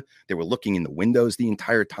room. They were looking in the windows the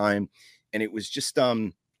entire time. And it was just,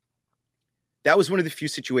 that was one of the few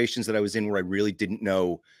situations that I was in where I really didn't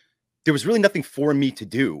know. There was really nothing for me to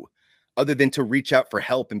do other than to reach out for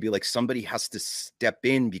help and be like, somebody has to step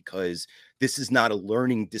in, because this is not a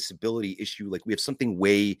learning disability issue. Like, we have something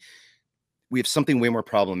way more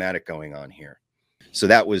problematic going on here. So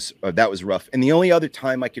that was rough. And the only other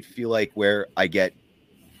time I could feel like where I get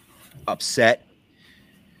upset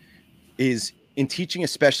is in teaching,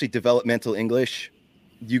 especially developmental English.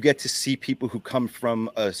 You get to see people who come from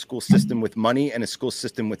a school system with money and a school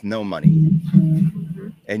system with no money.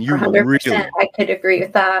 And you 100%, really, I could agree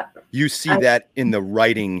with that. You see that in the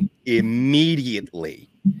writing immediately.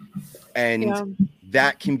 And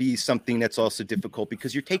that can be something that's also difficult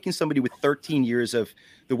because you're taking somebody with 13 years of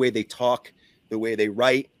the way they talk, the way they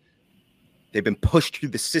write. They've been pushed through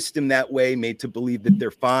the system that way, made to believe that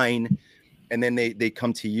they're fine. And then they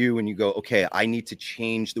come to you and you go, okay, I need to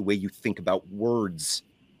change the way you think about words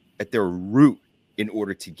at their root in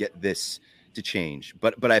order to get this to change.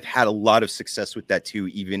 But I've had a lot of success with that too,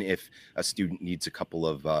 even if a student needs a couple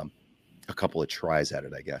of tries at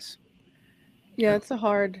it, I guess. Yeah, it's a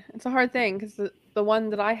hard thing because the one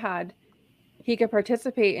that I had, he could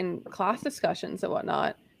participate in class discussions and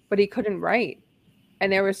whatnot, but he couldn't write.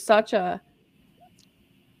 And there was such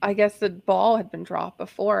I guess the ball had been dropped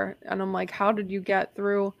before. And I'm like, how did you get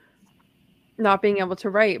through not being able to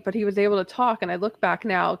write? But he was able to talk. And I look back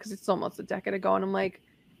now because it's almost a decade ago. And I'm like,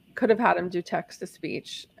 could have had him do text to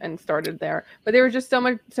speech and started there. But there were just so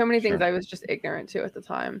many things Sure. I was just ignorant to at the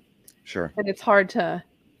time. Sure. And it's hard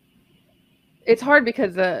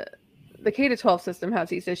because the K-12 system has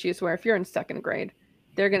these issues where if you're in second grade,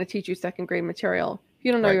 they're going to teach you second grade material. If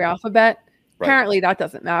you don't know Right. your alphabet, Right. apparently that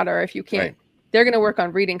doesn't matter. If you can't, Right. they're going to work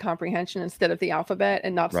on reading comprehension instead of the alphabet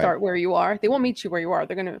and not Right. start where you are. They won't meet you where you are.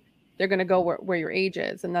 They're going to go where your age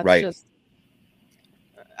is. And that's Right. just,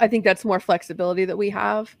 I think that's more flexibility that we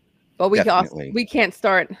have, but Definitely. we can't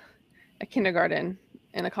start a kindergarten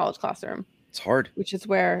in a college classroom, It's hard. which is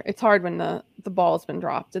where it's hard when the ball has been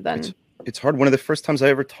dropped. And then It's hard. One of the first times I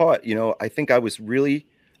ever taught, I think I was really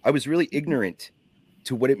ignorant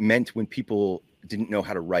to what it meant when people didn't know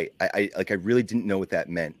how to write. I really didn't know what that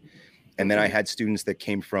meant. And then I had students that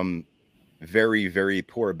came from very, very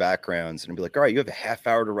poor backgrounds and I'd be like, all right, you have a half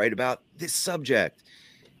hour to write about this subject.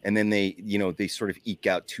 And then they sort of eke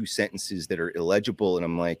out 2 sentences that are illegible. And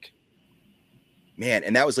I'm like, man.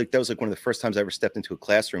 And that was like one of the first times I ever stepped into a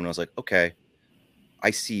classroom. And I was like, okay,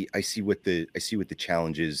 I see what the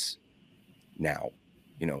challenge is now,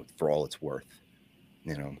 for all it's worth,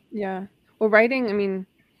 yeah. Well, writing, I mean,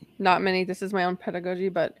 not many, this is my own pedagogy,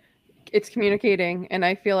 but it's communicating. And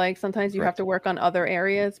I feel like sometimes you have Correct. to work on other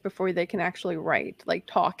areas before they can actually write, like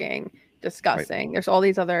talking, discussing. There's all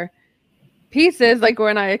these other pieces, like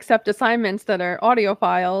when I accept assignments that are audio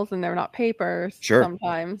files and they're not papers. Sure.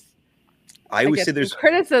 Sometimes I always get say some there's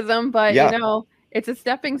criticism, but Yeah. it's a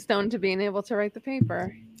stepping stone to being able to write the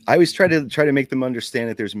paper. I always try to make them understand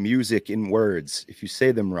that there's music in words if you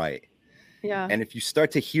say them right. Yeah. And if you start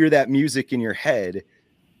to hear that music in your head,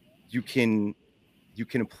 you can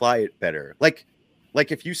apply it better. Like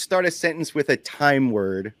if you start a sentence with a time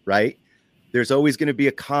word, right? There's always going to be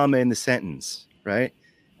a comma in the sentence, right?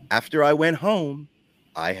 After I went home,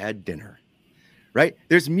 I had dinner, right?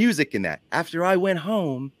 There's music in that. After I went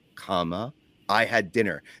home, comma, I had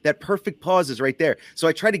dinner. That perfect pause is right there. So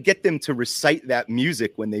I try to get them to recite that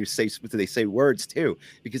music when they say words too,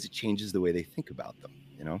 because it changes the way they think about them,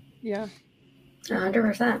 Yeah.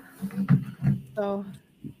 100%. So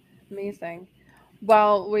amazing.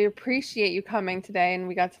 Well, we appreciate you coming today and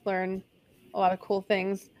we got to learn a lot of cool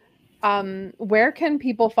things. Where can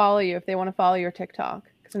people follow you if they want to follow your TikTok?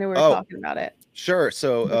 Because I know we were talking about it. Sure.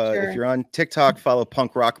 So if you're on TikTok, follow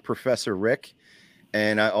Punk Rock Professor Rick.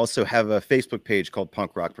 And I also have a Facebook page called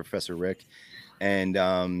Punk Rock Professor Rick. And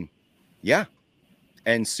yeah.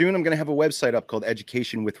 And soon I'm going to have a website up called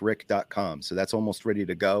educationwithrick.com. So that's almost ready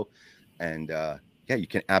to go. And yeah, you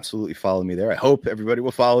can absolutely follow me there. I hope everybody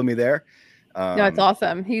will follow me there. No, it's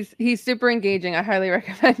awesome. He's super engaging. I highly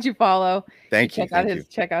recommend you follow. Thank you.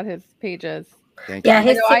 Check out his pages. Thank you. Yeah,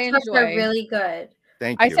 his I TikToks are enjoy- really good.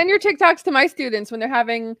 Thank I you. send your TikToks to my students when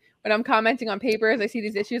I'm commenting on papers. I see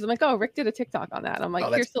these issues. I'm like, oh, Rick did a TikTok on that. I'm like,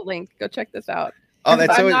 that's- here's the link. Go check this out. Oh, But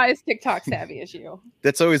that's I'm always, not as TikTok savvy as you.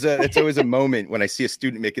 that's always a moment when I see a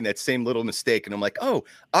student making that same little mistake. And I'm like, oh,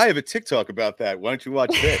 I have a TikTok about that. Why don't you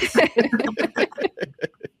watch this?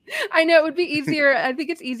 I know it would be easier. I think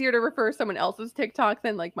it's easier to refer someone else's TikTok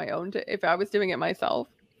than like my own if I was doing it myself.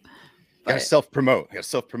 Gotta But- self-promote.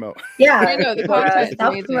 Yeah, I know, the content is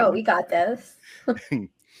self-promote. amazing. We got this.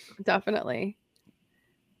 Definitely.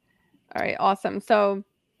 All right, awesome. So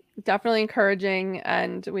definitely encouraging,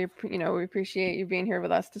 and we appreciate you being here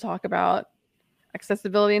with us to talk about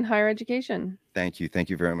accessibility in higher education. Thank you. Thank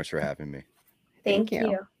you very much for having me. Thank you.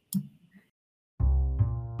 you.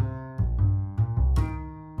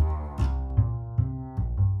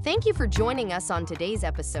 Thank you for joining us on today's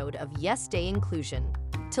episode of Yes Day Inclusion.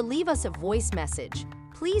 To leave us a voice message,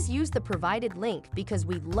 please use the provided link because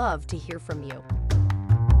we'd love to hear from you.